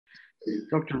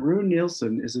Dr. Rune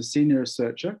Nielsen is a senior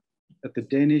researcher at the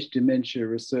Danish Dementia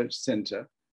Research Center,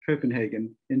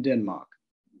 Copenhagen in Denmark.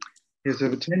 He has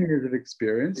over 10 years of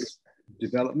experience,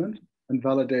 development and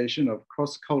validation of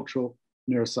cross-cultural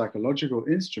neuropsychological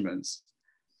instruments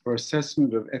for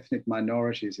assessment of ethnic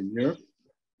minorities in Europe,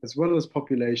 as well as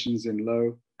populations in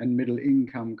low and middle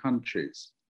income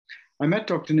countries. I met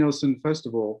Dr. Nielsen, first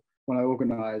of all, when I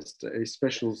organized a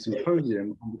special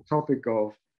symposium on the topic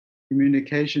of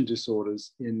communication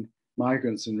disorders in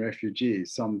migrants and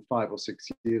refugees some 5 or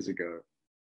 6 years ago.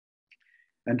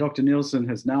 And Dr. Nielsen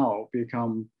has now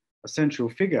become a central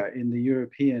figure in the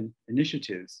European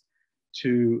initiatives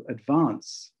to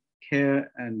advance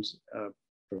care and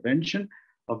prevention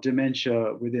of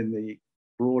dementia within the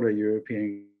broader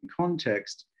European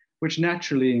context, which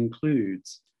naturally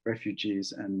includes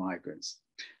refugees and migrants.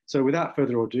 So without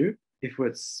further ado, if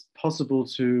it's possible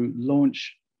to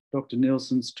launch Dr.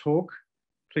 Nielsen's talk,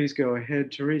 please go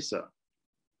ahead, Teresa.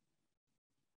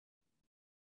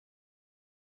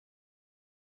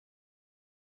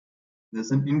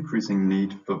 There's an increasing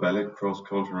need for valid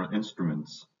cross-cultural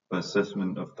instruments for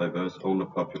assessment of diverse older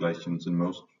populations in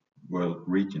most world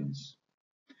regions.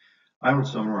 I will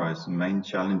summarize the main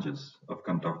challenges of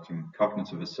conducting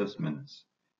cognitive assessments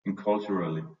in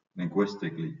culturally,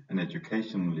 linguistically, and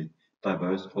educationally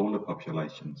diverse older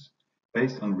populations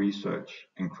based on research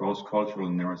in cross-cultural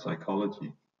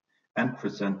neuropsychology and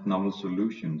present novel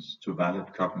solutions to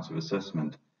valid cognitive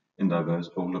assessment in diverse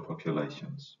older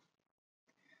populations.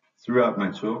 Throughout my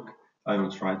talk, I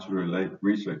will try to relate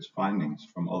research findings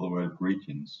from other world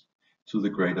regions to the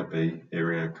Greater Bay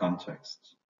Area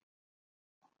context.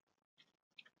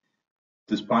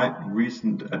 Despite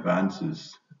recent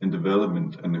advances in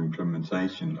development and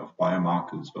implementation of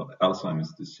biomarkers for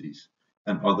Alzheimer's disease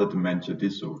and other dementia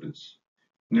disorders,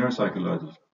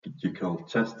 neuropsychological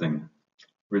testing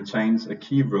retains a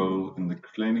key role in the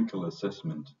clinical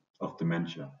assessment of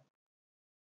dementia.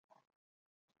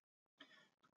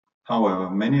 However,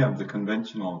 many of the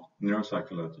conventional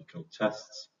neuropsychological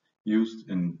tests used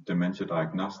in dementia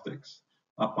diagnostics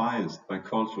are biased by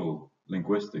cultural,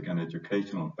 linguistic, and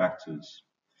educational factors,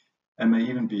 and may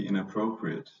even be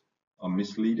inappropriate or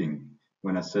misleading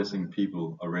when assessing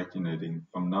people originating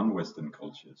from non-Western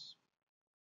cultures.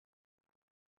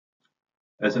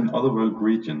 As in other world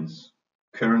regions,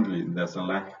 currently there's a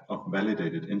lack of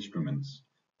validated instruments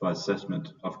for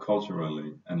assessment of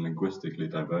culturally and linguistically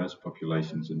diverse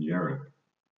populations in Europe.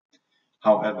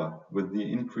 However, with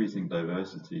the increasing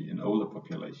diversity in older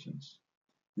populations,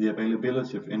 the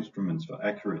availability of instruments for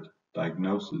accurate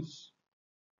diagnosis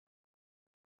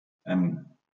and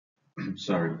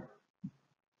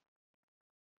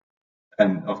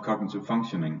of cognitive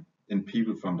functioning in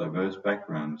people from diverse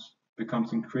backgrounds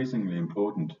becomes increasingly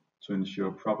important to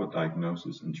ensure proper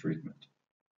diagnosis and treatment.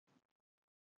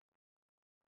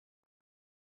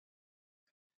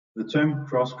 The term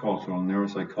cross-cultural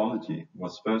neuropsychology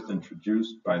was first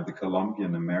introduced by the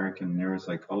Colombian-American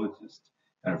neuropsychologist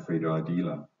Alfredo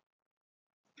Ardila.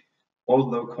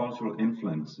 Although cultural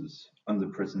influences on the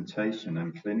presentation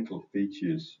and clinical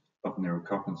features of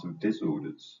neurocognitive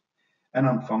disorders and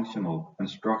on functional and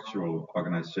structural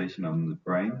organization of the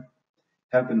brain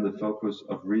have been the focus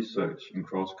of research in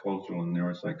cross-cultural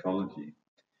neuropsychology,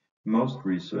 most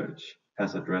research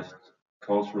has addressed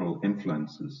cultural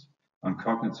influences on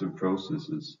cognitive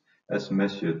processes as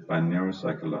measured by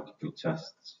neuropsychological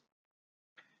tests.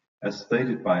 As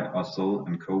stated by Ossel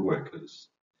and co-workers,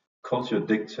 culture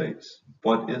dictates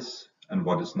what is and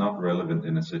what is not relevant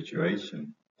in a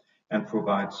situation and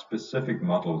provides specific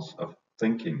models of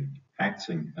thinking,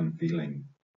 acting, and feeling.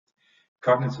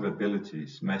 Cognitive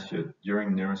abilities measured during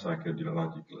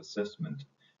neuropsychological assessment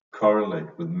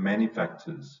correlate with many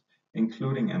factors,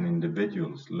 including an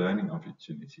individual's learning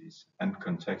opportunities and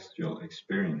contextual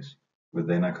experience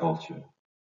within a culture.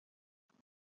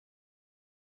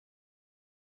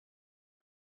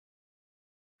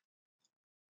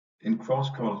 In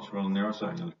cross-cultural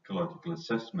neuropsychological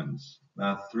assessments, there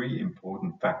are 3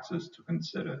 important factors to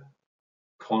consider: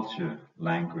 culture,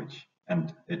 language,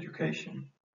 and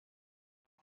education.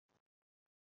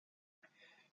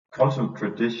 Cultural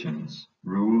traditions,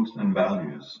 rules, and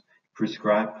values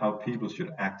prescribe how people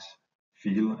should act,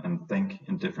 feel, and think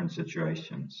in different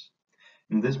situations.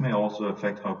 And this may also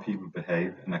affect how people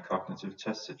behave in a cognitive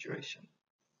test situation.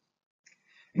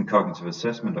 In cognitive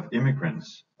assessment of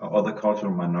immigrants or other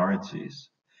cultural minorities,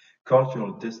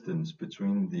 cultural distance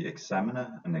between the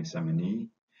examiner and examinee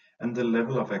and the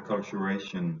level of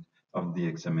acculturation of the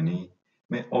examinee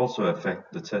may also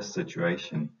affect the test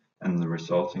situation and the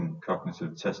resulting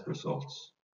cognitive test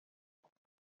results.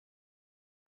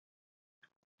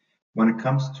 When it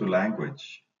comes to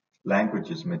language,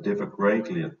 languages may differ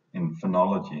greatly in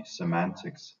phonology,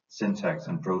 semantics, syntax,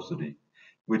 and prosody,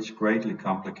 which greatly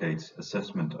complicates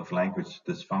assessment of language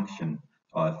dysfunction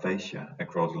or aphasia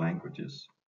across languages.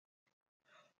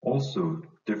 Also,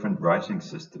 different writing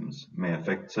systems may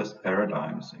affect test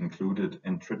paradigms included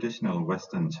in traditional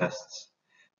Western tests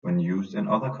when used in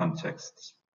other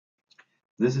contexts.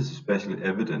 This is especially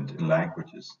evident in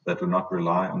languages that do not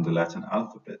rely on the Latin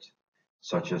alphabet,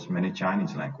 such as many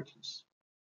Chinese languages.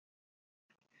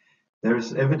 There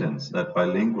is evidence that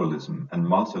bilingualism and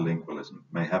multilingualism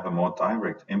may have a more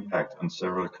direct impact on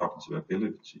several cognitive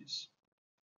abilities.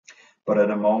 But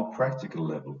at a more practical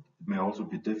level, it may also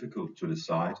be difficult to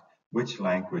decide which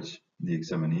language the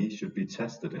examinee should be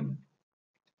tested in.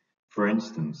 For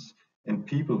instance, in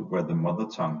people where the mother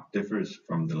tongue differs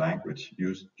from the language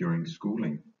used during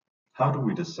schooling, how do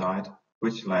we decide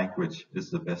which language is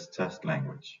the best test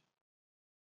language?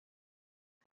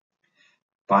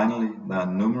 Finally, there are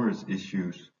numerous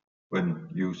issues when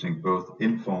using both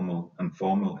informal and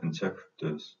formal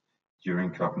interpreters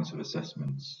during cognitive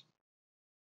assessments.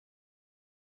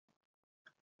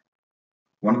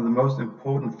 One of the most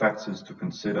important factors to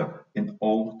consider in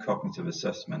all cognitive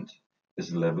assessment is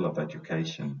the level of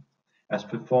education, as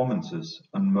performances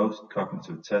on most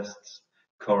cognitive tests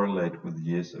correlate with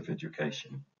years of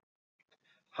education.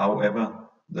 However,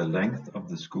 the length of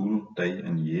the school day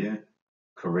and year,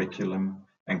 curriculum,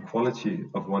 and quality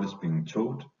of what is being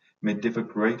taught may differ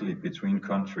greatly between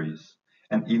countries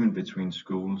and even between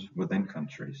schools within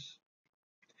countries.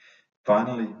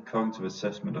 Finally, cognitive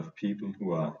assessment of people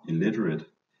who are illiterate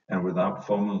and without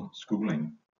formal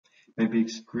schooling may be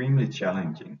extremely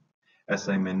challenging, as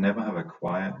they may never have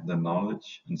acquired the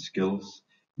knowledge and skills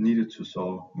needed to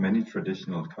solve many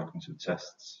traditional cognitive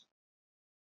tests.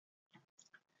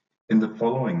 In the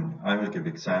following, I will give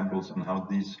examples on how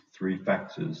these three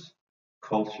factors,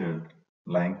 culture,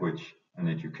 language, and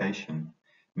education,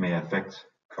 may affect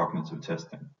cognitive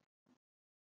testing.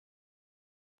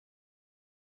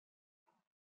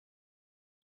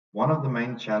 One of the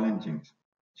main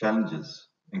challenges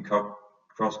in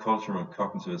cross-cultural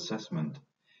cognitive assessment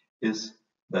is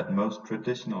that most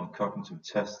traditional cognitive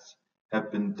tests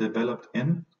have been developed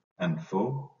in and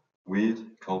for weird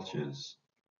cultures.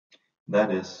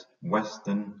 That is,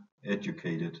 Western,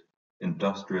 educated,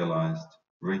 industrialized,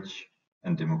 rich,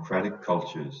 and democratic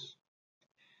cultures.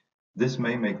 This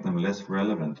may make them less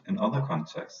relevant in other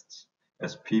contexts,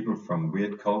 as people from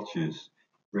weird cultures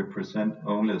represent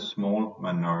only a small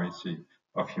minority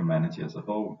of humanity as a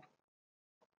whole.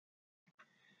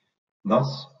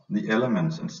 Thus, the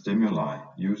elements and stimuli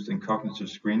used in cognitive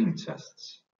screening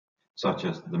tests, such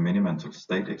as the mini-mental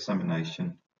state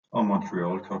examination or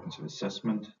Montreal cognitive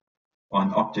assessment, or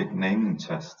an object naming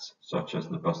tests, such as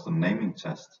the Boston naming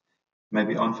test, may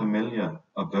be unfamiliar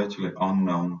or virtually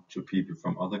unknown to people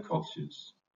from other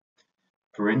cultures.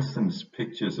 For instance,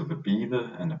 pictures of a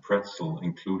beaver and a pretzel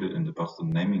included in the Boston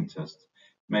naming test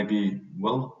may be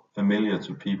well familiar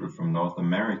to people from North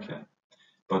America,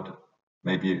 but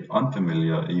may be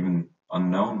unfamiliar, even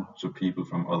unknown to people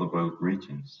from other world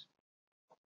regions.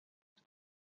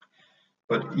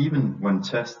 But even when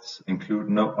tests include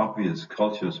no obvious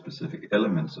culture-specific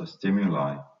elements or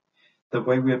stimuli, the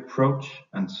way we approach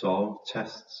and solve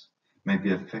tests may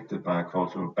be affected by a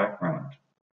cultural background.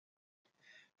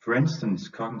 For instance,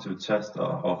 cognitive tests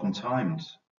are often timed.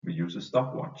 We use a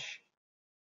stopwatch.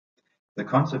 The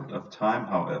concept of time,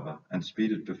 however, and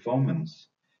speeded performance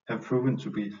have proven to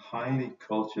be highly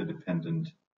culture dependent,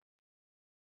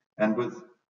 and with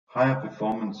higher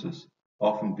performances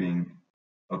often being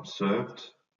observed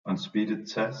on speeded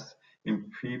tests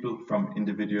in people from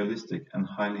individualistic and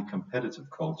highly competitive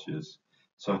cultures,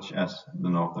 such as the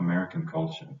North American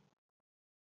culture.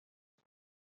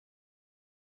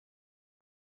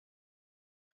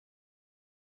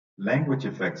 Language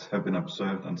effects have been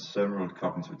observed on several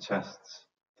cognitive tests,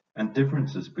 and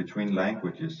differences between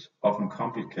languages often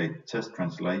complicate test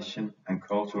translation and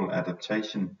cultural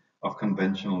adaptation of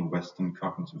conventional Western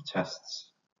cognitive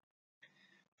tests.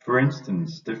 For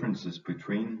instance, differences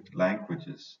between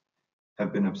languages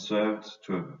have been observed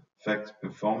to affect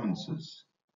performances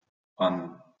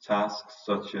on tasks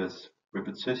such as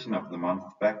repetition of the month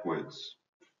backwards.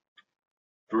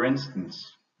 For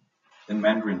instance, in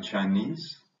Mandarin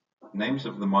Chinese, names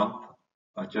of the month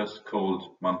are just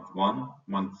called month 1,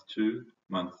 month 2,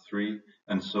 month 3,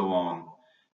 and so on,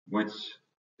 which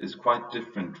is quite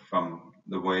different from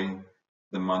the way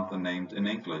the months are named in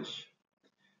English.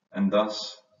 And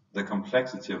thus, the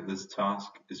complexity of this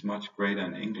task is much greater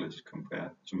in English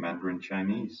compared to Mandarin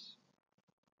Chinese.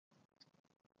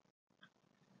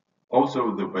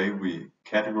 Also, the way we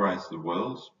categorize the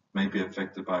world may be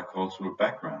affected by cultural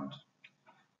background.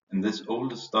 In this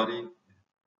older study,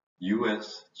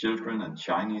 US children and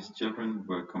Chinese children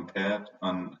were compared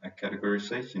on a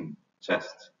categorization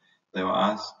test. They were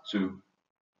asked to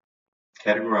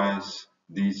categorize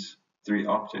these three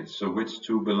objects, so which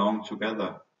two belong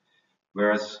together,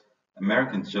 whereas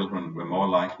American children were more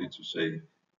likely to say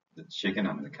the chicken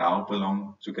and the cow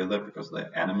belong together because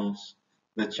they're animals.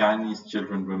 The Chinese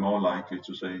children were more likely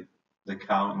to say the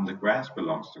cow and the grass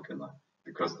belongs together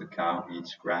because the cow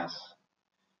eats grass.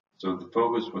 So the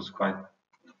focus was quite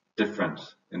different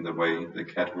in the way they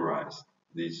categorized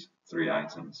these three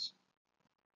items.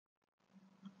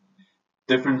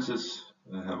 Differences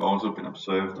have also been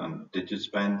observed on digit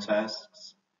span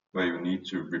tasks, where you need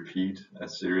to repeat a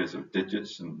series of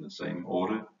digits in the same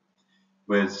order,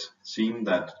 where it's seen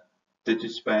that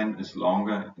digit span is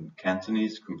longer in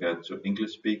Cantonese compared to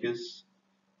English speakers.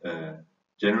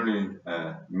 Generally,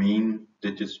 a mean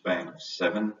digit span of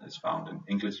 7 is found in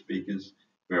English speakers,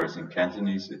 whereas in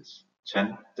Cantonese it's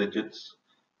 10 digits.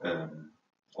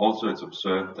 Also, it's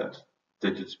observed that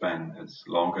digit span is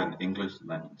longer in English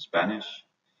than in Spanish,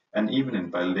 and even in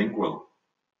bilingual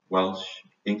Welsh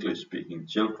English-speaking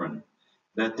children,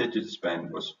 their digit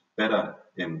span was better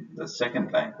in the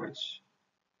second language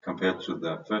compared to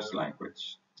the first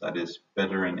language, that is,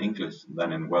 better in English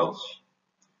than in Welsh.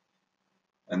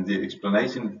 And the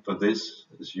explanation for this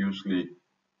is usually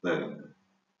the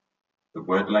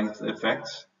word length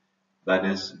effect. That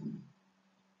is,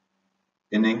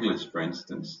 in English, for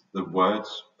instance, the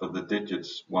words for the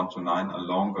digits 1 to 9 are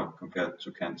longer compared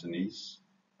to Cantonese,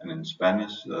 and in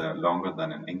Spanish they are longer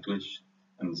than in English,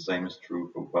 and the same is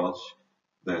true for Welsh.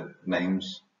 The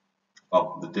names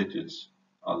of the digits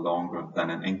are longer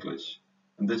than in English,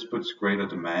 and this puts greater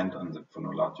demand on the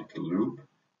phonological loop,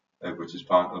 which is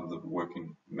part of the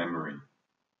working memory.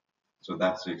 So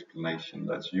that's the explanation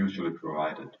that's usually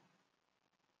provided.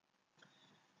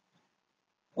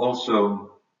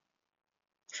 Also,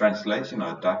 translation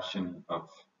or adaptation of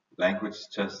language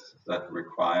tests that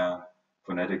require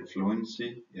phonetic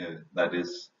fluency, that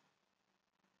is,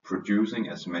 producing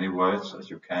as many words as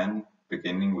you can,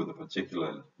 beginning with a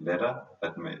particular letter,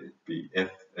 that may be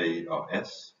F, A, or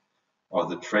S, or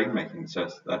the trade-making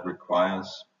test that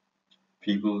requires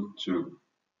people to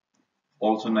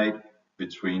alternate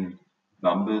between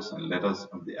numbers and letters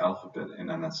of the alphabet in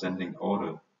an ascending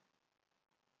order,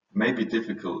 may be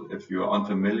difficult if you are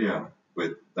unfamiliar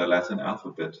with the Latin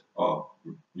alphabet or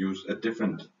use a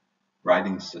different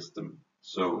writing system.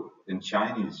 So in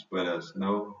Chinese, where there's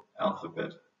no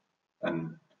alphabet,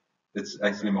 and it's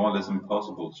actually more or less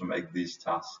impossible to make these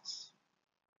tasks.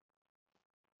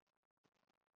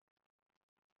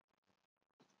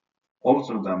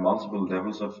 Also, there are multiple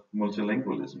levels of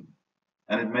multilingualism,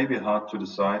 and it may be hard to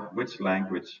decide which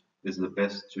language is the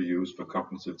best to use for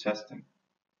cognitive testing.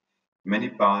 Many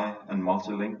bi- and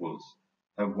multilinguals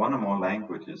have one or more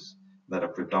languages that are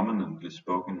predominantly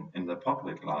spoken in their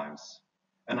public lives,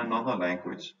 and another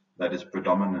language that is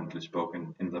predominantly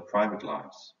spoken in their private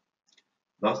lives.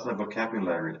 Thus, the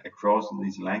vocabulary across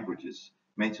these languages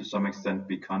may to some extent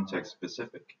be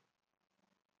context-specific.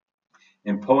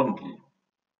 Importantly,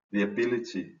 the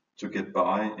ability to get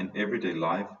by in everyday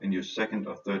life in your second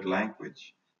or third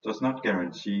language does not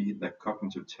guarantee that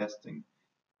cognitive testing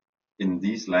in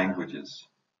these languages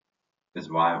is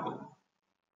viable.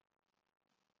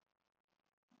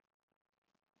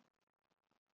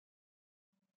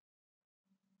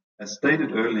 As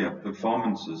stated earlier,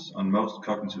 performances on most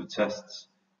cognitive tests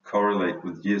correlate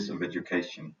with years of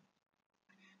education.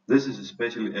 This is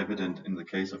especially evident in the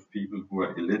case of people who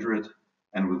are illiterate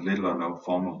and with little or no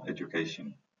formal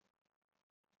education.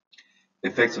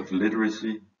 Effects of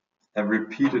literacy have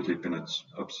repeatedly been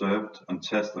observed on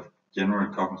tests of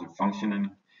general cognitive functioning,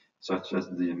 such as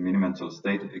the mini-mental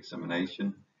state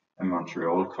examination and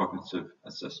Montreal cognitive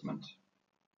assessment.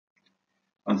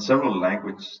 On several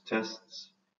language tests,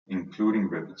 including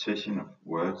repetition of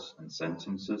words and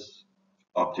sentences,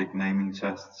 object naming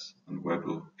tests, and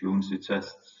verbal fluency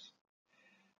tests.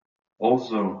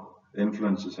 Also,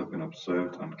 influences have been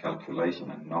observed on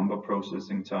calculation and number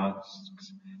processing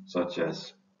tasks, such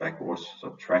as backwards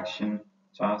subtraction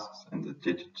tasks and the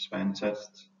digit span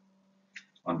test,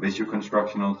 on visual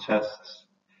constructional tests,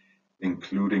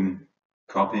 including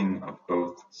copying of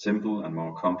both simple and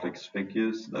more complex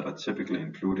figures that are typically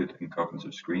included in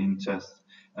cognitive screening tests,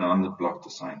 and on the block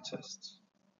design tests.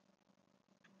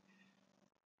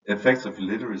 Effects of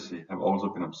literacy have also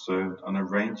been observed on a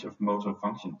range of motor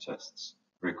function tests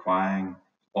requiring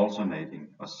alternating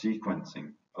or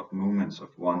sequencing of movements of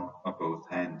one or both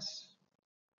hands.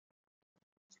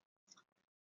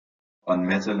 on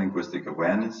metalinguistic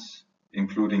awareness,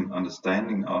 including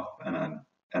understanding of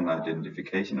and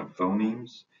identification of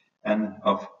phonemes and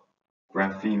of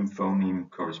grapheme-phoneme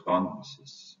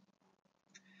correspondences.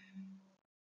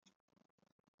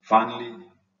 Finally,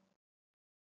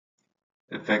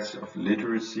 effects of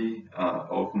literacy are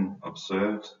often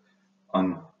observed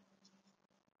on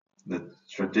the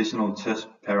traditional test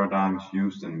paradigms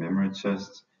used in memory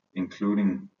tests,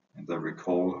 including the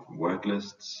recall of word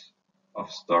lists, of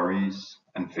stories,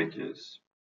 and figures.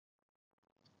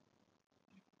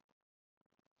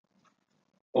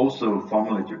 Also,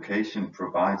 formal education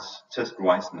provides test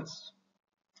wiseness.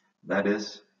 That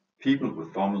is, people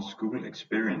with formal school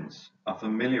experience are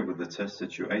familiar with the test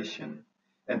situation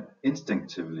and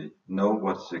instinctively know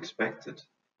what is expected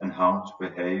and how to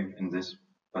behave in this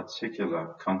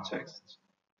particular context.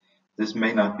 This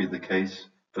may not be the case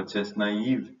for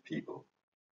test-naive people.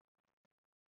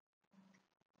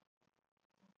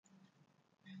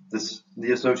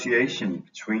 The association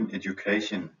between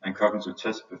education and cognitive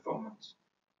test performance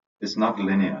is not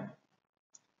linear.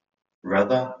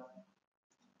 Rather,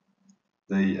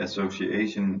 the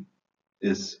association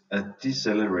is a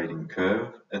decelerating curve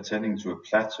attending to a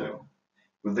plateau,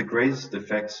 with the greatest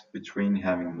effects between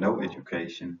having no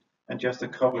education and just a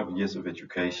couple of years of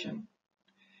education,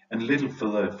 and little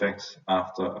further effects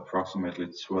after approximately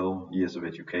 12 years of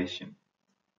education.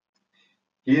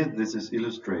 Here this is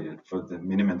illustrated for the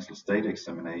mini-mental state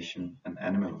examination and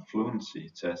animal fluency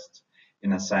test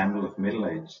in a sample of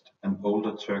middle-aged and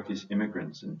older Turkish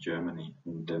immigrants in Germany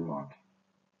and Denmark.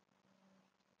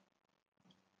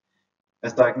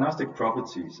 As diagnostic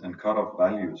properties and cutoff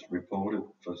values reported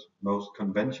for most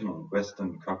conventional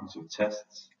Western cognitive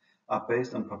tests are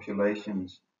based on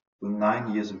populations with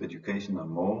 9 years of education or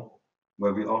more,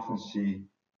 where we often see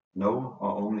no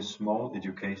or only small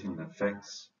educational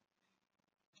effects,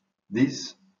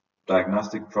 these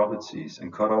diagnostic properties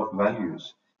and cutoff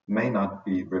values may not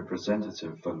be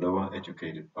representative for lower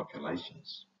educated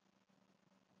populations.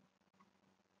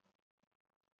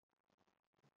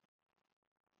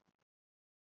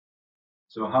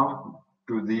 So how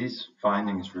do these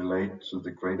findings relate to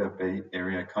the Greater Bay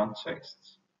Area context?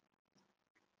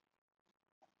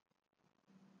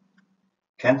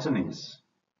 Cantonese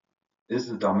is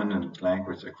the dominant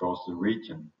language across the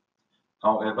region.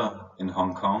 However, in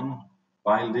Hong Kong,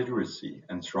 biliteracy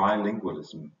and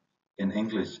trilingualism in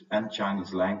English and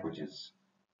Chinese languages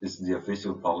is the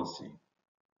official policy.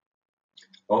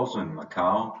 Also in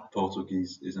Macau,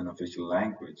 Portuguese is an official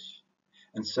language,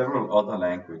 and several other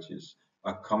languages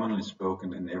are commonly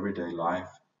spoken in everyday life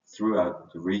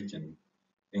throughout the region,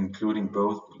 including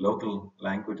both local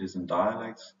languages and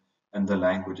dialects and the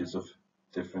languages of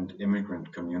different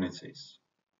immigrant communities.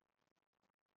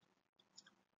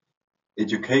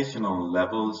 Educational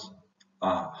levels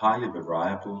are highly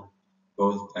variable,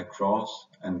 both across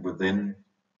and within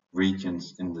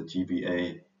regions in the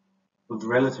GBA, with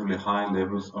relatively high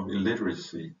levels of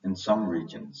illiteracy in some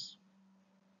regions.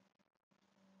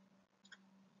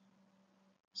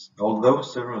 Although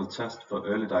several tests for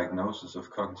early diagnosis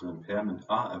of cognitive impairment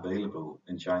are available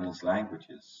in Chinese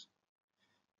languages,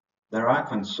 there are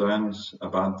concerns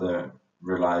about the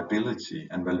reliability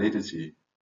and validity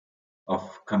of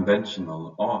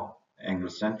conventional or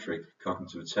Anglocentric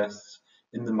cognitive tests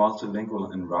in the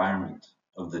multilingual environment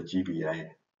of the GBA.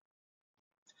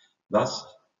 Thus,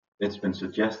 it's been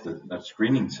suggested that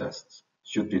screening tests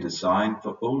should be designed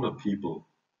for older people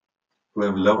who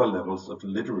have lower levels of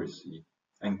literacy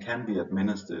and can be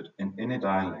administered in any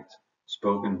dialect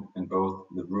spoken in both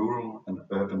the rural and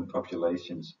urban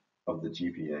populations of the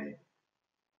GBA.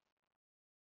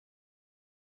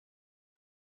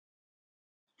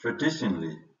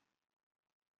 Traditionally,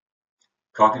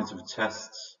 cognitive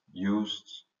tests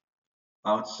used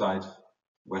outside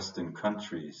Western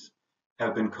countries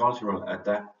have been cultural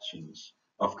adaptations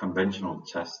of conventional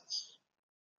tests.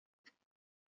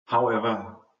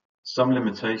 However, some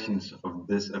limitations of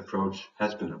this approach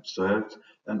has been observed,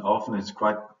 and often it's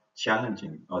quite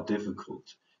challenging or difficult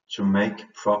to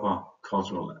make proper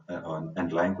cultural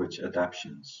and language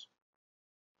adaptations.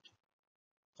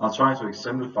 I'll try to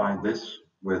exemplify this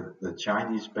with the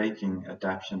Chinese Beijing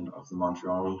adaptation of the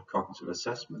Montreal Cognitive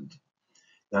Assessment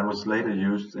that was later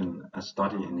used in a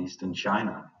study in Eastern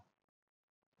China.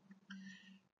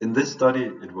 In this study,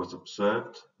 it was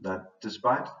observed that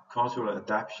despite cultural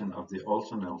adaptation of the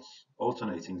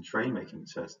alternating tray-making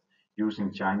test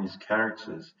using Chinese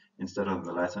characters instead of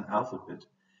the Latin alphabet,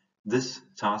 this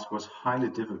task was highly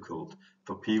difficult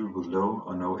for people with low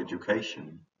or no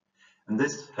education. And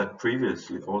this had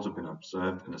previously also been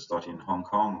observed in a study in Hong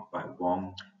Kong by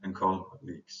Wong and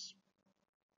colleagues.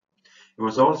 It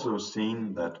was also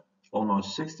seen that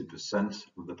almost 60%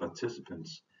 of the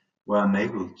participants were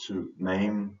unable to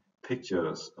name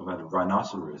pictures of a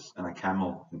rhinoceros and a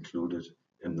camel included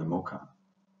in the MOCA.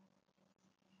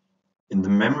 In the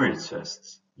memory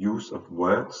tests, use of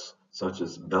words such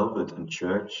as velvet and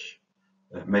church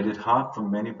made it hard for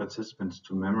many participants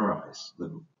to memorize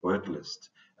the word list,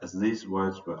 as these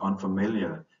words were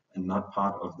unfamiliar and not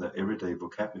part of their everyday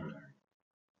vocabulary.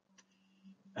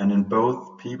 And in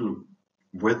both people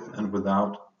with and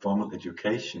without formal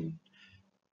education,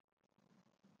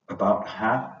 about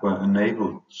half were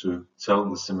unable to tell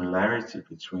the similarity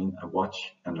between a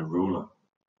watch and a ruler.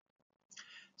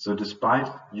 So despite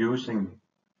using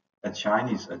a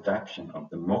Chinese adaptation of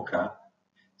the MOCA,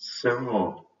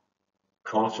 several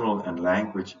cultural and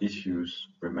language issues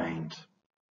remained.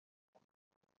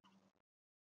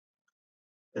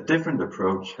 A different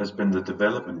approach has been the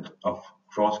development of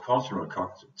cross-cultural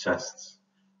cognitive tests,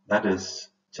 that is,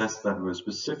 tests that were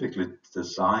specifically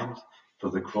designed for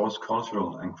the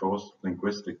cross-cultural and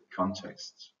cross-linguistic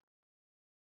contexts.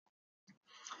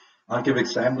 I'll give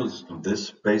examples of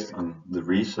this based on the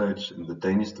research in the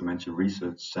Danish Dementia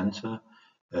Research Center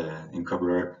in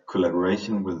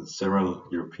collaboration with several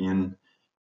European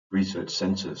research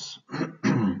centers.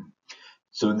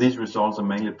 So these results are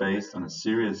mainly based on a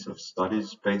series of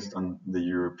studies based on the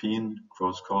European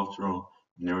cross-cultural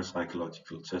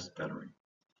neuropsychological test battery.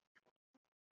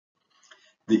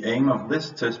 The aim of this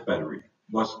test battery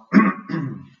was,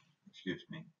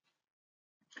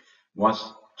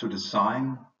 was to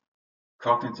design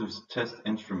cognitive test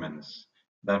instruments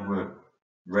that were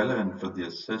relevant for the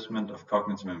assessment of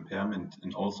cognitive impairment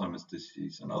in Alzheimer's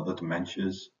disease and other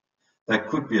dementias that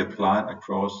could be applied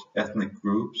across ethnic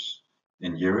groups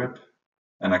in Europe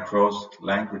and across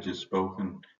languages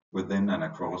spoken within and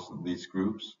across these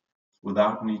groups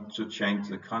without need to change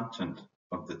the content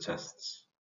of the tests.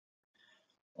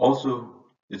 Also,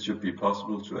 it should be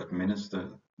possible to administer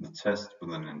the test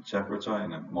with an interpreter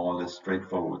in a more or less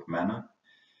straightforward manner.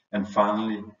 And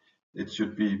finally, it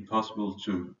should be possible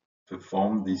to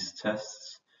perform these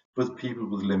tests with people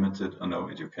with limited or no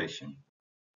education.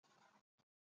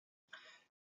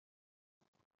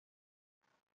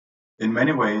 In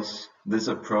many ways, this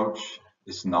approach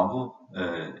is novel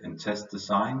in test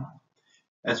design,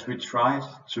 as we tried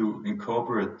to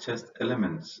incorporate test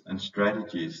elements and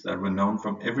strategies that were known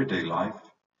from everyday life,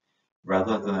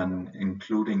 rather than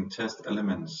including test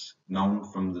elements known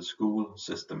from the school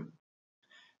system.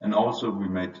 And also we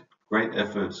made great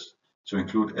efforts to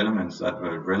include elements that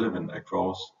were relevant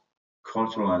across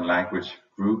cultural and language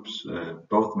groups,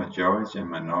 both majority and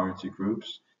minority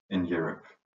groups in Europe.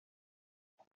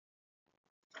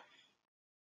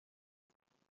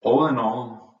 All in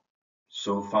all,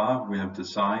 so far we have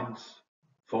designed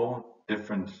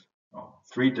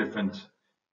three different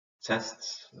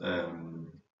tests.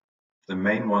 The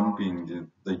main one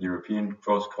being the European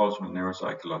cross-cultural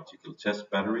neuropsychological test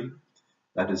battery.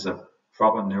 That is a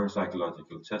proper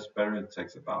neuropsychological test battery. It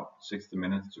takes about 60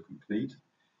 minutes to complete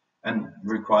and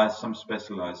requires some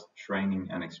specialized training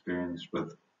and experience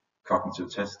with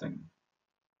cognitive testing.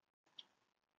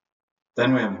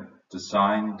 Then we have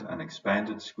designed an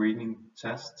expanded screening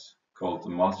test called the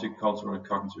multicultural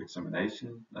cognitive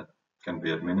examination that can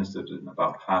be administered in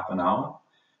about half an hour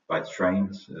by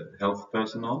trained health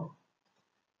personnel.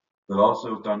 We've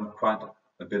also done quite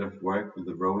a bit of work with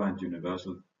the Roland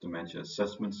Universal Dementia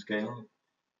Assessment Scale,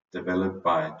 developed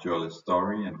by Joel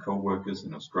Story and co-workers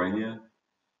in Australia.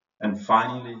 And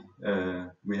finally,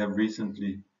 we have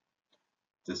recently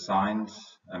designed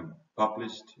and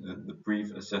published the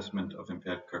brief assessment of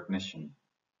impaired cognition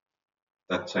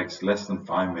that takes less than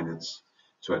 5 minutes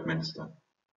to administer.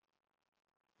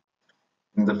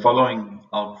 In the following,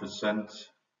 I'll present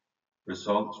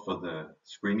results for the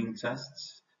screening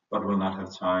tests, but will not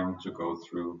have time to go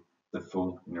through the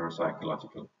full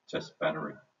neuropsychological test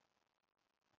battery.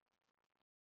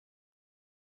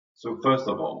 So first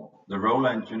of all, the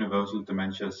Roland Universal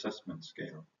Dementia Assessment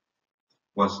Scale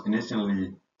was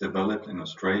initially developed in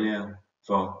Australia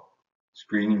for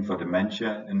screening for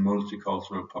dementia in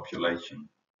multicultural populations.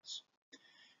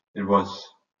 It was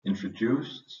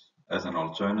introduced as an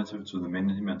alternative to the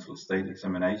mini mental state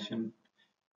examination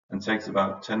and takes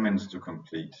about 10 minutes to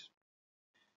complete.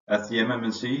 As the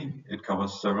MMSE, it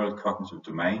covers several cognitive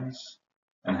domains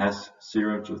and has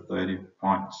 0 to 30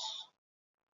 points.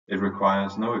 It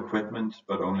requires no equipment,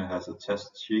 but only has a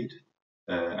test sheet,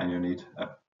 and you need a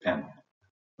pen.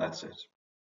 That's it.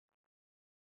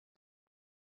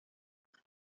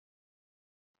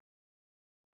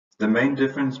 The main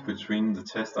difference between the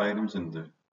test items in the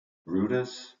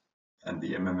RUDES and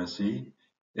the MMSE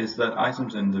is that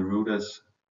items in the rooters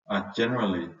are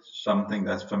generally something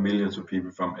that's familiar to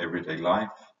people from everyday life.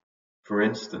 For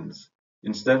instance,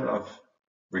 instead of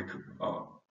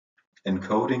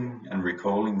encoding and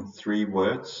recalling 3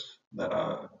 words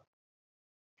that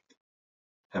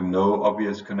have no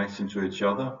obvious connection to each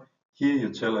other, here you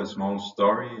tell a small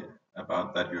story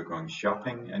about that you're going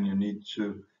shopping and you need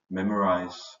to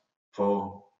memorize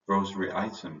 4 grocery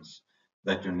items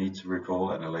that you need to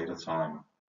recall at a later time.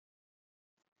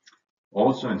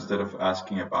 Also, instead of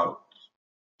asking about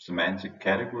semantic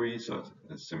categories or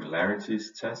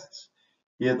similarities tests,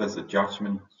 here there's a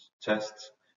judgment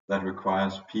test that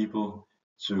requires people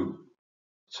to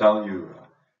tell you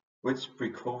which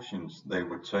precautions they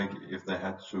would take if they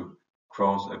had to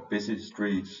cross a busy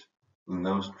street with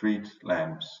no street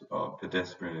lamps or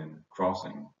pedestrian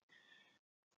crossing.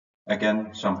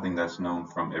 Again, something that's known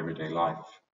from everyday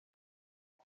life.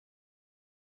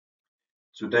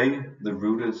 Today, the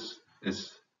rooters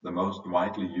is the most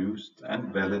widely used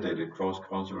and validated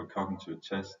cross-cultural cognitive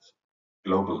test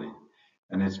globally,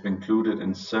 and it's been included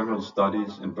in several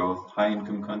studies in both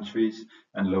high-income countries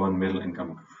and low- and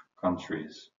middle-income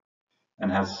countries,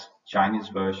 and has Chinese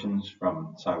versions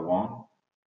from Taiwan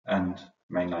and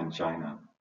mainland China.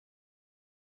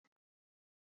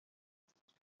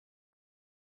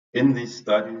 In these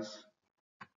studies,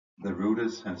 the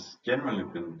rooters has generally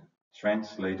been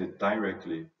translated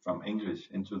directly from English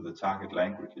into the target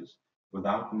languages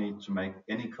without need to make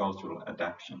any cultural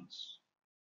adaptations.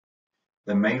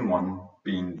 The main one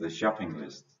being the shopping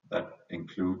list that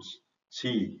includes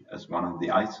tea as one of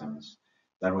the items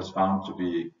that was found to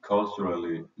be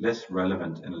culturally less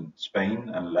relevant in Spain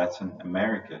and Latin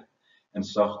America and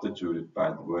substituted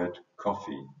by the word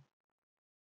coffee.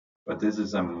 But this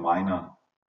is a minor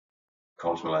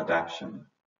cultural adaptation.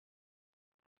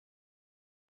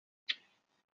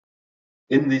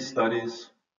 In these studies,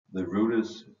 the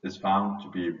rooters is found to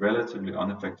be relatively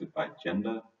unaffected by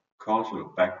gender,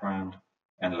 cultural background,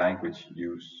 and language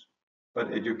use,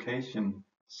 but education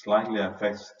slightly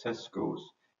affects test scores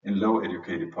in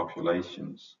low-educated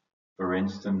populations, for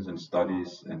instance in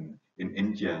studies in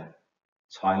India,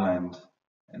 Thailand,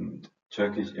 and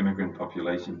Turkish immigrant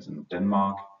populations in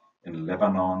Denmark, in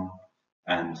Lebanon,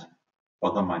 and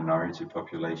other minority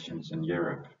populations in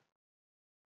Europe.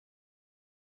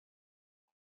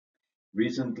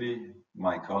 Recently,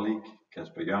 my colleague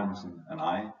Kasper Jørgensen and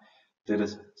I did a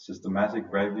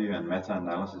systematic review and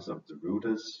meta-analysis of the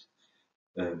rooters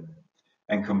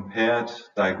and compared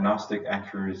diagnostic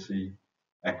accuracy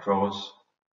across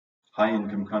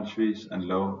high-income countries and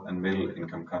low- and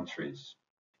middle-income countries.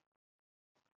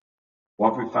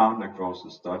 What we found across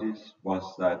the studies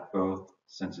was that both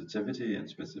sensitivity and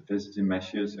specificity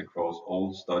measures across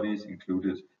all studies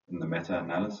included in the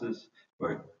meta-analysis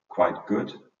were quite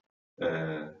good,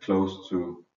 close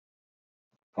to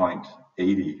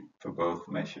 0.80 for both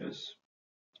measures.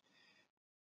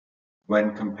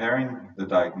 When comparing the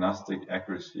diagnostic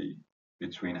accuracy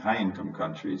between high-income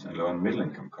countries and low- and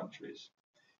middle-income countries,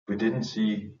 we didn't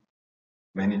see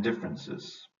many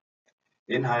differences.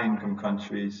 In high-income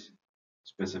countries,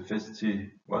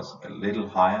 specificity was a little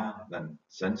higher than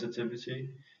sensitivity,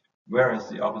 whereas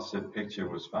the opposite picture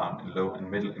was found in low-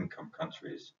 and middle-income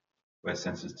countries, where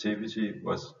sensitivity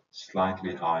was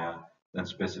slightly higher than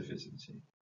specificity.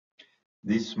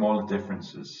 These small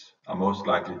differences are most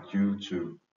likely due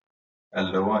to a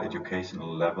lower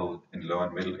educational level in low-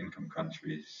 and middle-income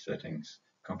country settings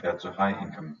compared to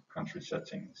high-income country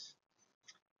settings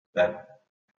that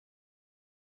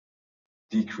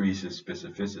decreases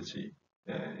specificity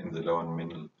in the low- and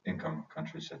middle-income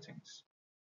country settings.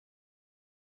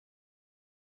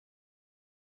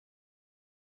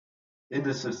 In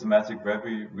the systematic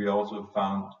review, we also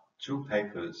found 2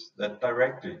 papers that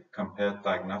directly compared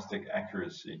diagnostic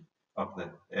accuracy of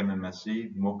the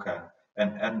MMSE, MOCA,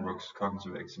 and Addenbrook's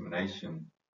cognitive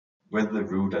examination with the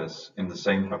rooters in the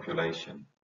same population.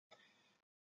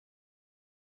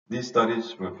 These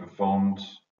studies were performed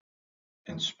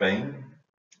in Spain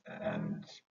and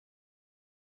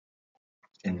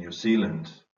in New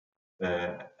Zealand,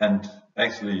 and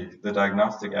actually the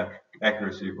diagnostic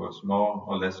accuracy was more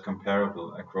or less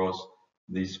comparable across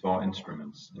these 4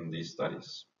 instruments in these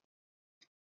studies.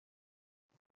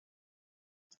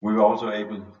 We were also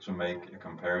able to make a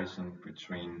comparison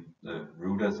between the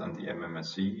rooters and the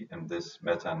MMSE in this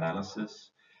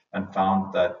meta-analysis and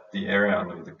found that the area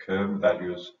under the curve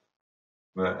values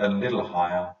were a little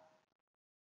higher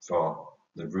for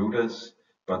the rooters,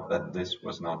 but that this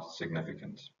was not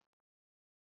significant.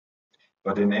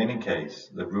 But in any case,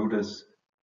 the rooters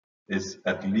is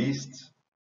at least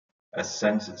as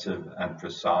sensitive and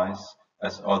precise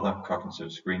as other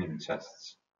cognitive screening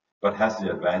tests, but has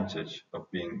the advantage of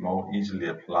being more easily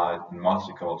applied in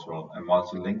multicultural and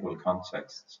multilingual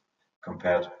contexts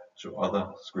compared to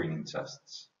other screening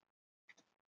tests.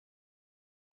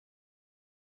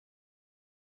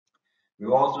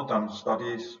 We've also done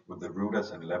studies with the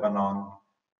rooters in Lebanon,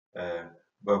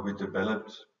 where we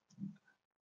developed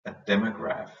a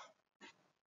demograph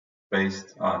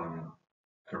based on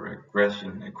a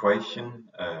regression equation,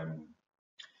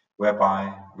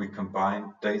 whereby we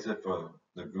combine data for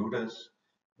the rooters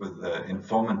with the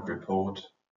informant report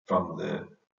from the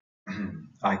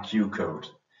IQ code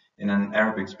in an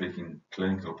Arabic-speaking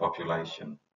clinical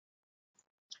population.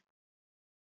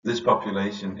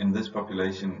 In this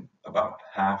population, about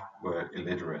half were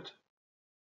illiterate.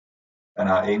 And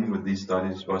our aim with these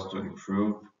studies was to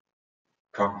improve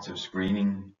cognitive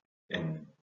screening in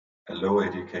a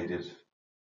low-educated,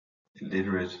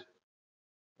 illiterate,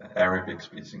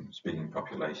 Arabic-speaking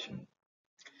population.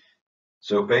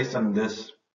 So based on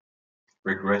this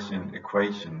regression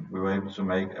equation, we were able to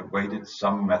make a weighted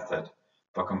sum method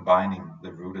for combining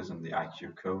the rooters and the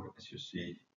IQ code, as you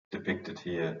see depicted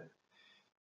here.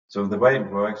 So the way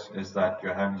it works is that you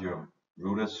have your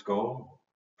rooter score.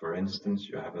 For instance,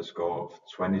 you have a score of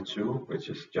 22, which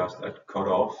is just at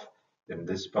cutoff in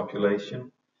this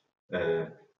population.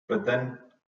 But then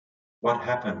what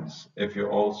happens if you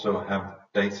also have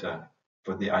data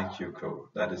for the IQ code,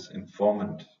 that is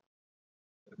informant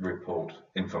report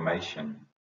information?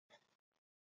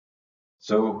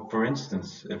 So for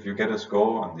instance, if you get a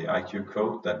score on the IQ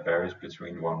code that varies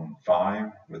between 1 and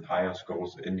 5, with higher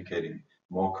scores indicating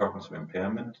more cognitive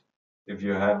impairment, if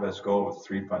you have a score of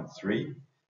 3.3,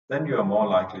 then you are more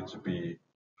likely to be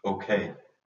okay.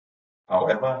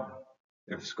 However,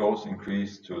 if scores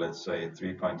increase to, let's say,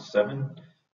 3.7,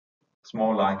 it's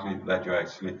more likely that you're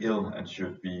actually ill and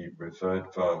should be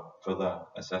referred for further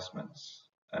assessments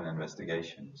and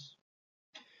investigations.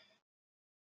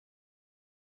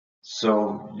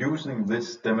 So using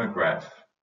this demograph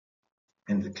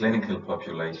in the clinical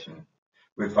population,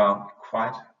 we found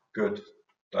quite good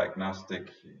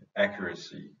diagnostic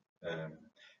accuracy,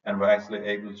 and we're actually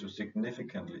able to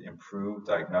significantly improve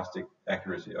diagnostic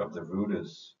accuracy of the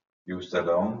rooters used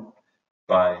alone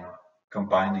by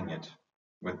combining it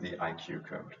with the IQ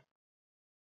code.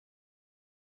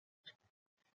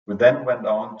 We then went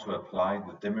on to apply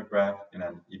the demograph in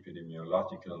an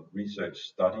epidemiological research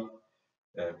study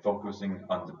focusing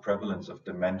on the prevalence of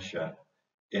dementia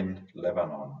in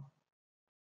Lebanon.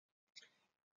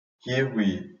 Here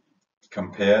we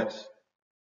compared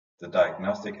the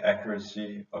diagnostic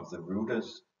accuracy of the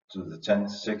rooters to the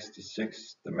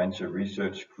 1066 Dementia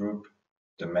Research Group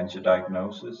dementia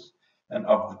diagnosis, and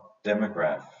of the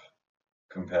demograph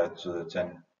compared to the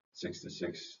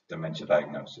 1066 dementia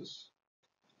diagnosis.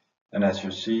 And as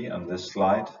you see on this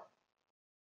slide,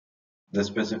 the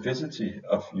specificity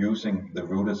of using the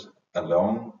rooters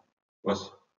alone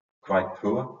was quite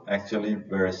poor, actually,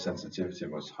 whereas sensitivity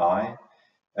was high,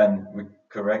 and we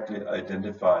correctly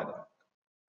identified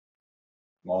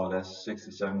more or less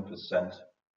 67%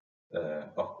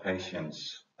 of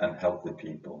patients and healthy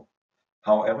people.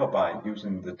 However, by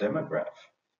using the demograph,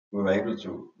 we were able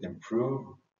to improve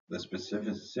the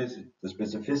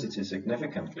specificity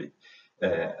significantly,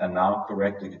 and now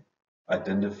correctly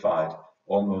identified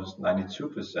almost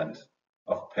 92%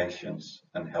 of patients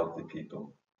and healthy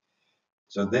people.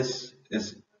 So this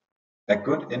is a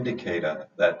good indicator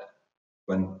that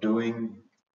when doing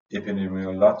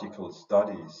epidemiological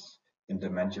studies in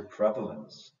dementia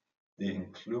prevalence, the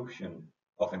inclusion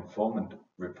of informant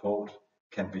report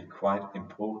can be quite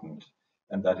important,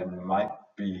 and that it might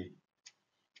be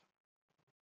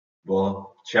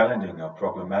challenging or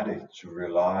problematic to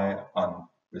rely on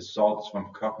results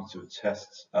from cognitive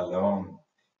tests alone,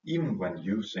 even when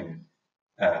using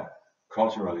a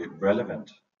culturally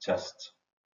relevant test.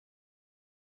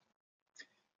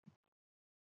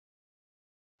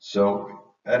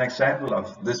 So an example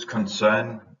of this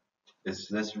concern is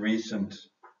this recent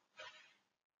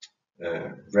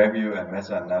review and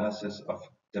meta-analysis of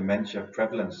dementia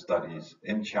prevalence studies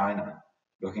in China,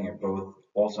 looking at both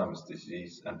Alzheimer's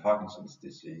disease and Parkinson's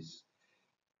disease.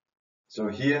 So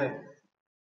here,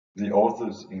 the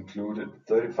authors included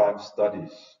 35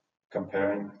 studies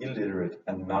comparing illiterate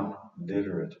and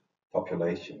non-literate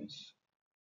populations.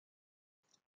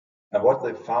 And what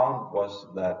they found was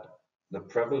that the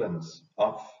prevalence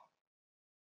of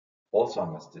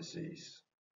Alzheimer's disease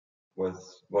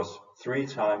was 3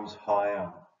 times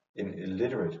higher in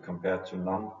illiterate compared to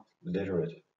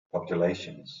non-literate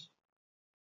populations.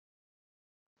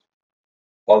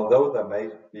 Although there may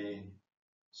be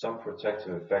some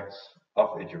protective effects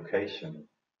of education,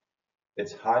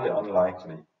 it's highly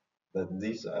unlikely that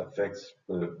these effects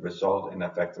will result in a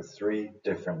factor 3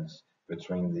 difference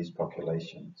between these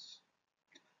populations.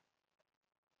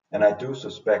 And I do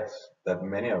suspect that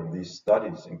many of these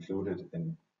studies included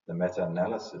in the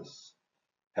meta-analysis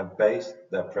have based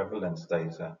their prevalence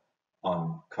data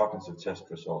on cognitive test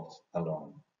results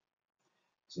alone.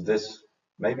 So this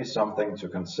may be something to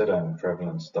consider in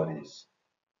prevalence studies,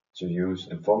 to use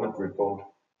informant report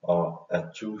or a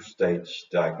two-stage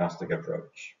diagnostic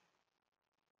approach.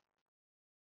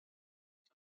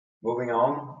 Moving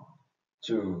on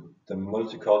to the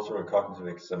multicultural cognitive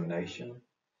examination.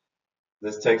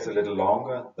 This takes a little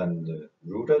longer than the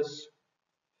routers,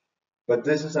 but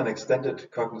this is an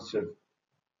extended cognitive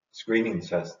screening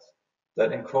test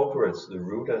that incorporates the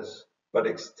routers but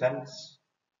extends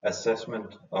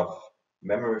assessment of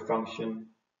memory function,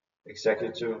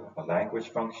 executive or language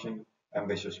function, and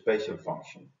visuospatial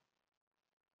function.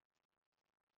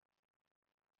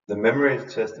 The memory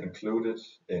test included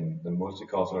in the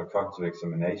multicultural cognitive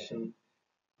examination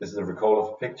is the recall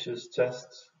of pictures test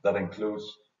that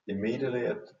includes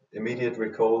immediate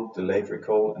recall, delayed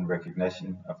recall, and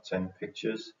recognition of 10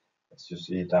 pictures, as you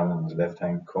see down in the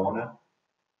left-hand corner.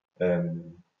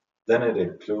 Then it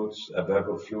includes a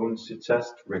verbal fluency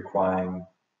test requiring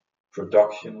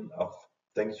production of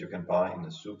things you can buy in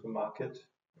a supermarket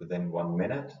within 1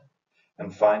 minute.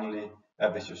 And finally, a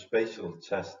visuospatial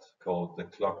test called the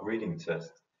clock reading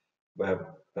test,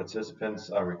 where participants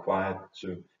are required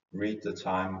to read the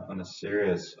time on a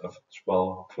series of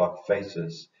 12 clock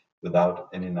faces without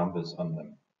any numbers on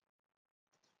them.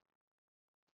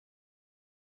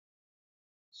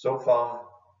 So far,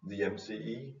 the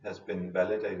MCE has been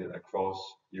validated across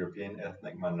European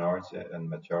ethnic minority and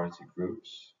majority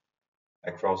groups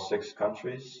across 6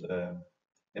 countries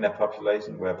in a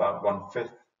population where about 1/5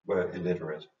 were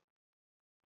illiterate.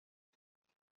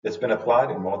 It's been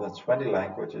applied in more than 20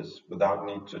 languages without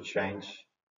need to change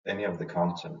any of the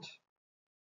content.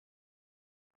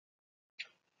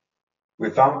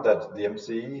 We found that the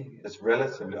MCE is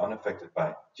relatively unaffected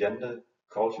by gender,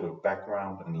 cultural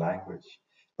background, and language,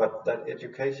 but that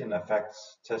education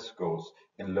affects test scores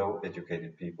in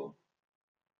low-educated people.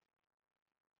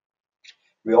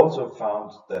 We also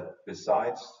found that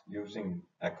besides using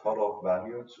a cutoff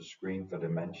value to screen for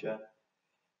dementia,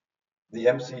 the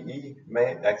MCE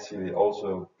may actually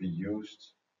also be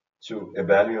used to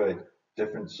evaluate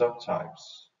different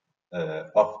subtypes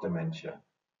of dementia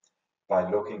by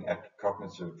looking at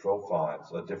cognitive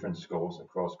profiles or different scores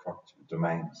across cognitive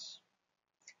domains.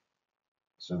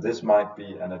 So this might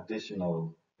be an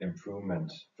additional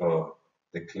improvement for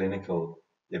the clinical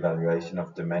evaluation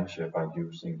of dementia by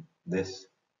using this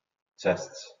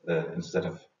test instead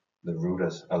of the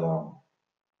routers alone.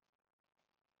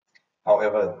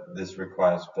 However, this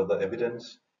requires further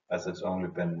evidence, as it's only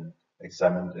been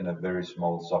examined in a very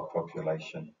small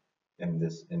subpopulation in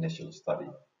this initial study.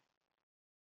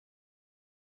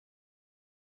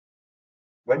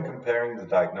 When comparing the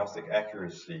diagnostic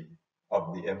accuracy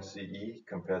of the MCE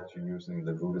compared to using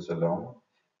the routers alone,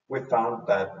 we found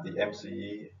that the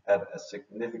MCE had a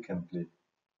significantly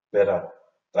better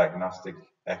diagnostic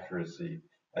accuracy,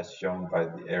 as shown by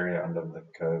the area under the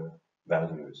curve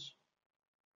values.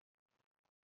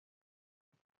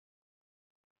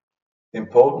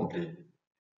 Importantly,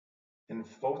 in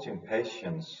 14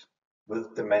 patients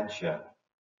with dementia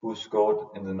who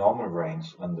scored in the normal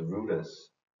range on the routers,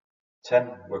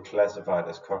 10 were classified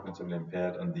as cognitively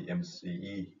impaired on the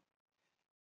MCE,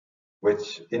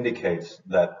 which indicates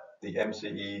that the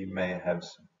MCE may have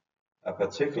a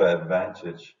particular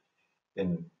advantage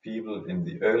in people in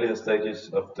the earlier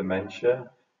stages of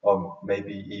dementia, or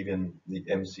maybe even the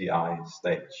MCI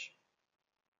stage.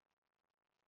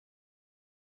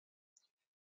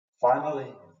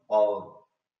 Finally, I'll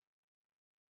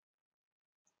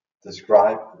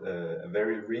describe a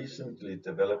very recently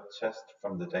developed test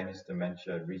from the Danish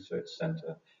Dementia Research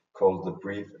Center called the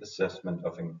Brief Assessment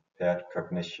of Impaired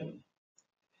Cognition.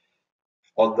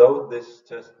 Although this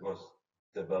test was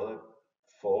developed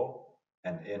for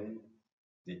and in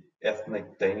the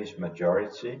ethnic Danish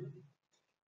majority,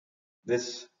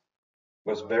 this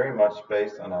was very much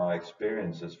based on our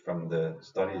experiences from the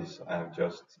studies I have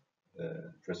just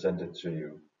presented to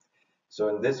you.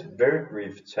 So in this very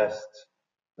brief test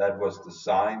that was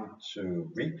designed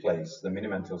to replace the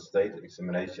mini-mental state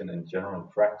examination in general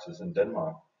practice in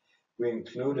Denmark, we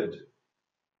included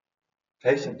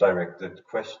patient-directed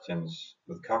questions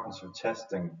with cognitive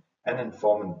testing and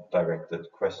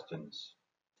informant-directed questions.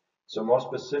 So more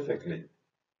specifically,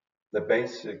 the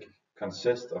basic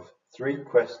consists of 3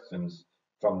 questions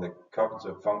from the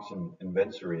cognitive function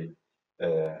inventory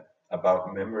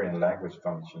about memory and language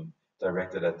function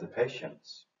directed at the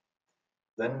patients.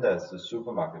 Then there's the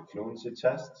supermarket fluency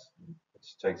test,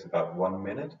 which takes about 1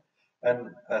 minute, and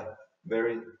a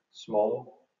very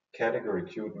small category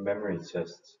cute memory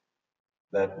test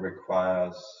that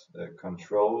requires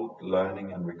controlled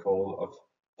learning and recall of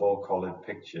 4 colored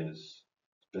pictures,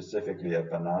 specifically a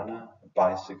banana, a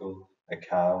bicycle, a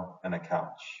cow, and a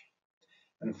couch.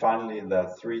 And finally, there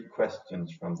are 3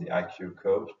 questions from the IQ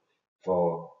code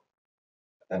for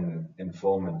an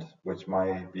informant, which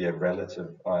might be a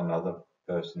relative or another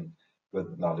person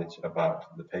with knowledge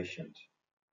about the patient.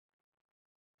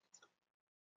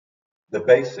 The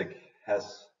basic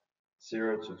has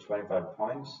 0 to 25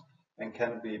 points and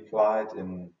can be applied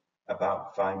in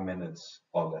about 5 minutes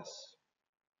or less.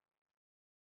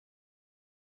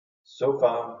 So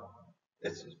far,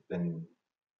 it's been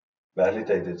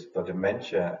validated for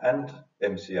dementia and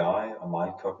MCI, or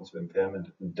mild cognitive impairment,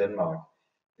 in Denmark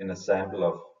in a sample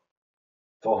of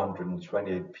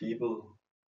 428 people,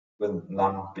 with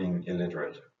none being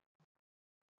illiterate.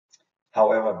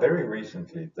 However, very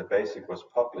recently, the basic was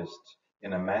published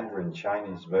in a Mandarin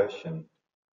Chinese version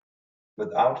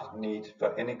without need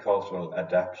for any cultural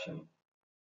adaptation.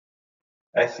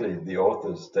 Actually, the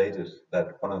authors stated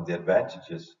that one of the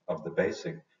advantages of the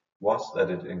basic was that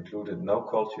it included no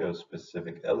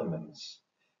culture-specific elements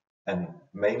and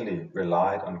mainly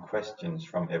relied on questions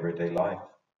from everyday life.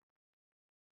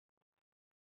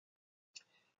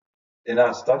 In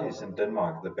our studies in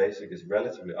Denmark, the basic is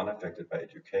relatively unaffected by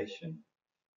education,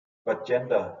 but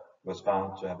gender was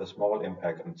found to have a small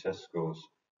impact on test scores,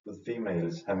 with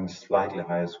females having slightly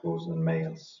higher scores than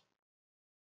males.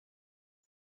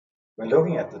 When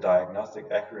looking at the diagnostic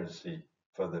accuracy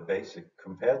for the basic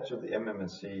compared to the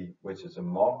MMSE, which is a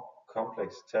more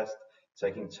complex test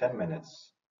taking 10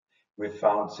 minutes, we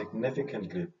found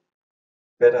significantly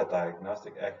better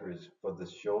diagnostic accuracy for the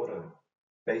shorter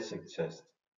basic test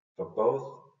for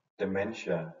both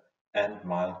dementia and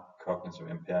mild cognitive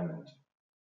impairment.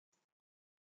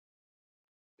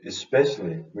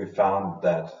 Especially, we found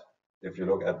that if you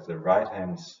look at the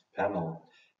right-hand panel,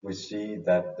 we see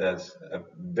that there's a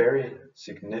very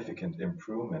significant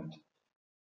improvement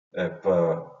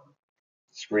for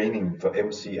screening for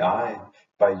MCI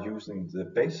by using the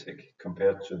basic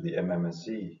compared to the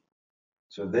MMSE.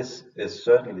 So this is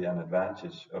certainly an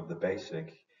advantage of the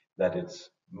basic, that it's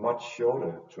much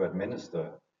shorter to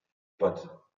administer, but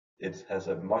it has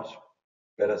a much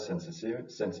better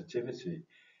sensitivity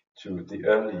to the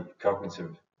early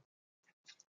cognitive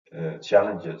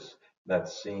challenges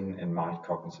that's seen in mild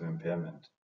cognitive impairment.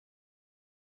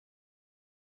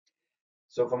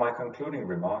 So for my concluding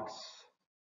remarks,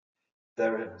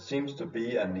 there seems to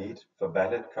be a need for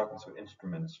valid cognitive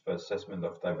instruments for assessment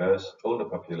of diverse older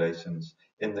populations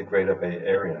in the Greater Bay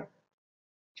Area.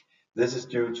 This is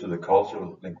due to the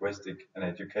cultural, linguistic, and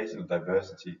educational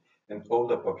diversity in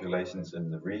older populations in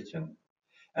the region,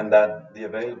 and that the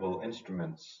available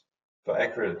instruments for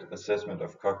accurate assessment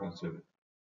of cognitive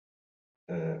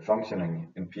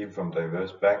functioning in people from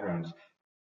diverse backgrounds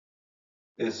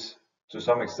is to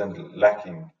some extent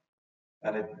lacking,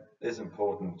 and it is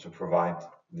important to provide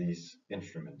these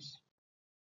instruments.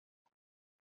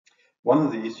 One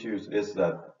of the issues is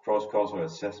that cross-cultural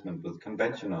assessment with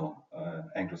conventional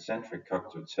Anglocentric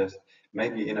cognitive tests may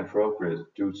be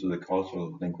inappropriate due to the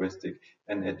cultural, linguistic,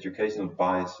 and educational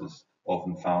biases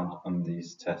often found on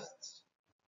these tests.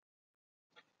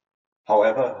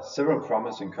 However, several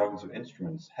promising cognitive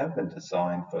instruments have been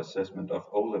designed for assessment of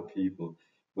older people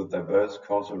with diverse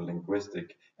cultural,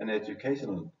 linguistic, and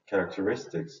educational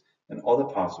characteristics in other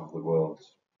parts of the world.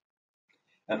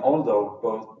 And although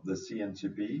both the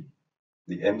CNTB,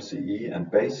 the MCE,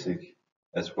 and BASIC,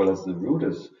 as well as the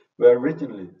RUDES, were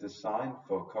originally designed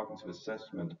for cognitive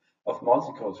assessment of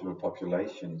multicultural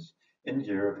populations in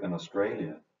Europe and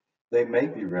Australia, they may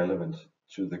be relevant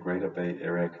to the Greater Bay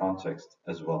Area context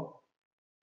as well.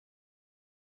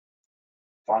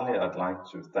 Finally, I'd like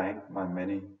to thank my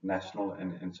many national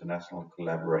and international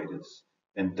collaborators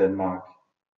in Denmark,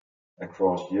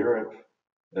 across Europe,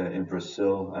 in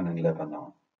Brazil, and in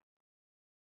Lebanon.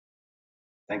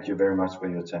 Thank you very much for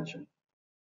your attention.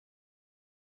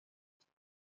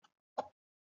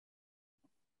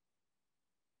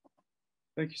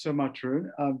 Thank you so much,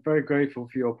 Rune. I'm very grateful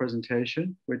for your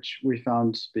presentation, which we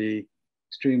found to be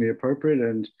extremely appropriate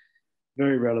and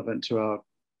very relevant to our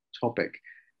topic.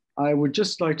 I would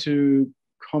just like to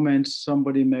comment,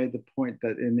 somebody made the point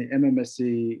that in the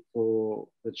MMSE or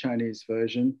the Chinese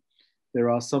version, there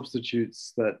are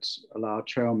substitutes that allow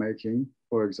trail making,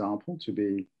 for example, to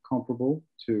be comparable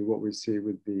to what we see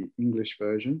with the English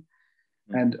version.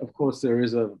 And of course, there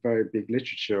is a very big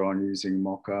literature on using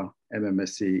MOCA,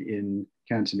 MMSE in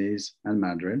Cantonese and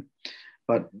Mandarin.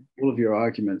 But all of your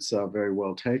arguments are very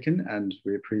well taken, and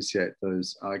we appreciate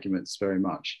those arguments very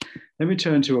much. Let me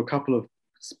turn to a couple of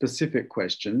specific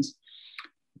questions.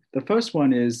 The first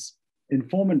one is,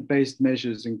 informant-based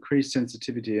measures increase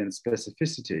sensitivity and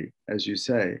specificity, as you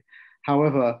say.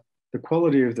 However, the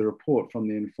quality of the report from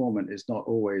the informant is not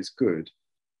always good.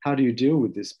 How do you deal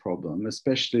with this problem,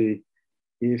 especially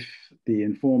if the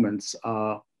informants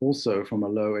are also from a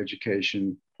low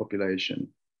education population?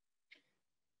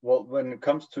 Well, when it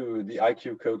comes to the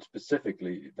IQ code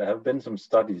specifically, there have been some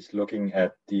studies looking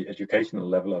at the educational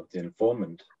level of the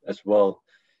informant as well.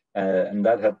 And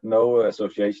that had no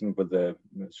association with the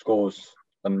scores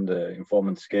on the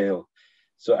informant scale.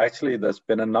 So actually, there's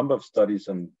been a number of studies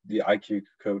on the IQ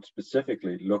code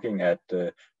specifically looking at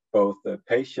both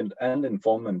patient and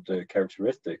informant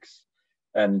characteristics.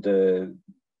 And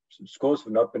scores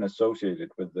have not been associated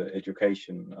with the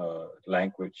education,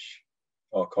 language,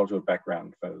 or cultural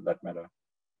background for that matter.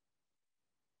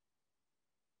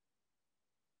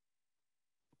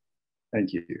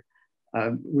 Thank you.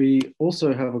 We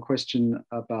also have a question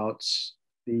about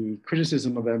the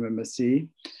criticism of MMSE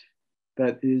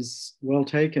that is well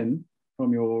taken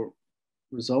from your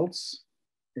results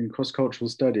in cross-cultural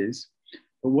studies,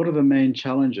 but what are the main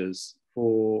challenges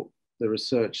for the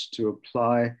research to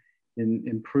apply in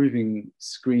improving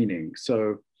screening?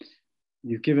 So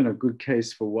you've given a good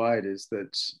case for why it is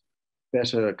that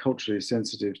better culturally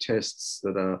sensitive tests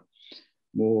that are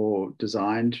more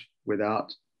designed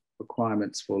without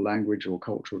requirements for language or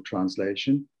cultural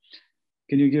translation.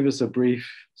 Can you give us a brief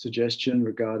suggestion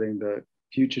regarding the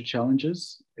future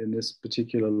challenges in this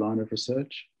particular line of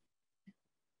research?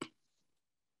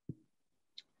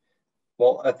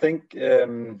 Well, I think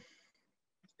in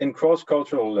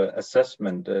cross-cultural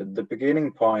assessment, the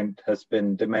beginning point has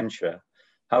been dementia.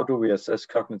 How do we assess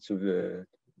cognitive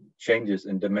changes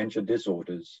in dementia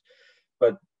disorders?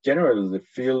 But generally, the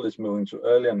field is moving to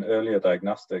earlier and earlier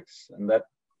diagnostics, and that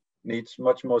needs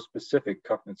much more specific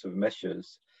cognitive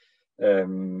measures.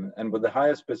 And with the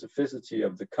higher specificity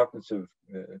of the cognitive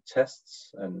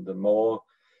tests and the more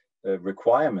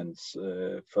requirements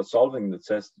for solving the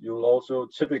test, you'll also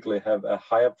typically have a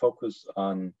higher focus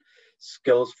on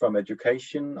skills from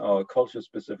education or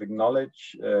culture-specific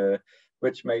knowledge,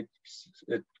 which makes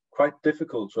it quite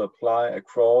difficult to apply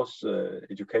across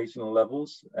educational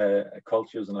levels,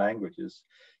 cultures and languages.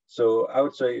 So I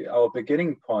would say our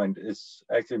beginning point is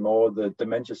actually more the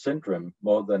dementia syndrome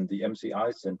more than the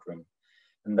MCI syndrome.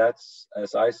 And that's,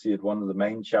 as I see it, one of the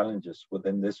main challenges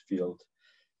within this field.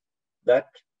 That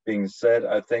being said,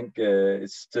 I think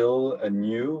it's still a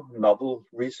new, novel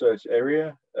research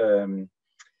area. And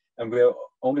we have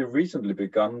only recently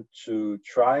begun to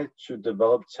try to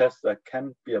develop tests that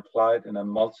can be applied in a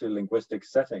multilinguistic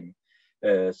setting,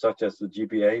 such as the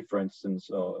GBA, for instance,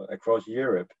 or across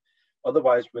Europe.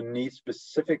 Otherwise, we need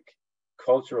specific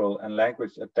cultural and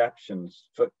language adaptations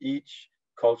for each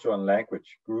cultural and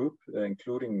language group,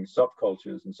 including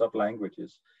subcultures and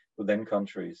sublanguages within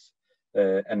countries.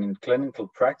 And in clinical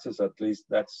practice, at least,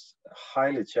 that's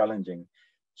highly challenging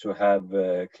to have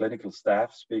clinical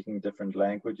staff speaking different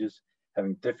languages,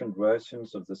 having different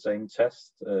versions of the same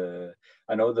test.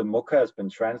 I know the MOCA has been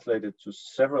translated to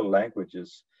several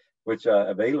languages, which are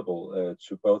available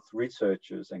to both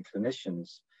researchers and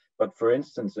clinicians. But for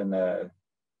instance, in a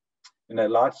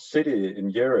large city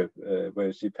in Europe, where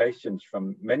you see patients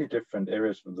from many different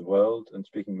areas of the world and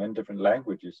speaking many different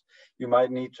languages, you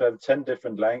might need to have 10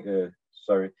 different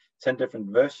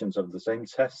versions of the same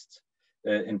test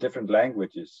in different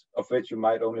languages, of which you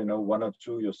might only know one or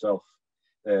two yourself.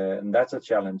 And that's a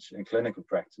challenge in clinical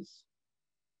practice.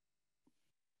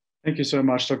 Thank you so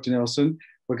much, Dr. Nielsen.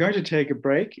 We're going to take a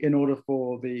break in order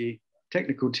for the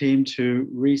technical team to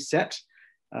reset.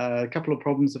 A couple of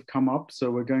problems have come up, so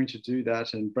we're going to do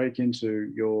that and break into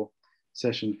your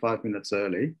session 5 minutes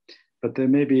early. But there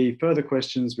may be further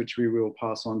questions which we will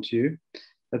pass on to you.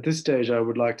 At this stage, I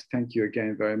would like to thank you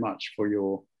again very much for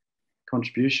your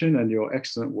contribution and your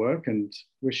excellent work, and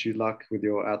wish you luck with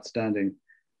your outstanding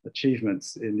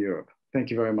achievements in Europe. Thank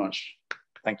you very much.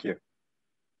 Thank you.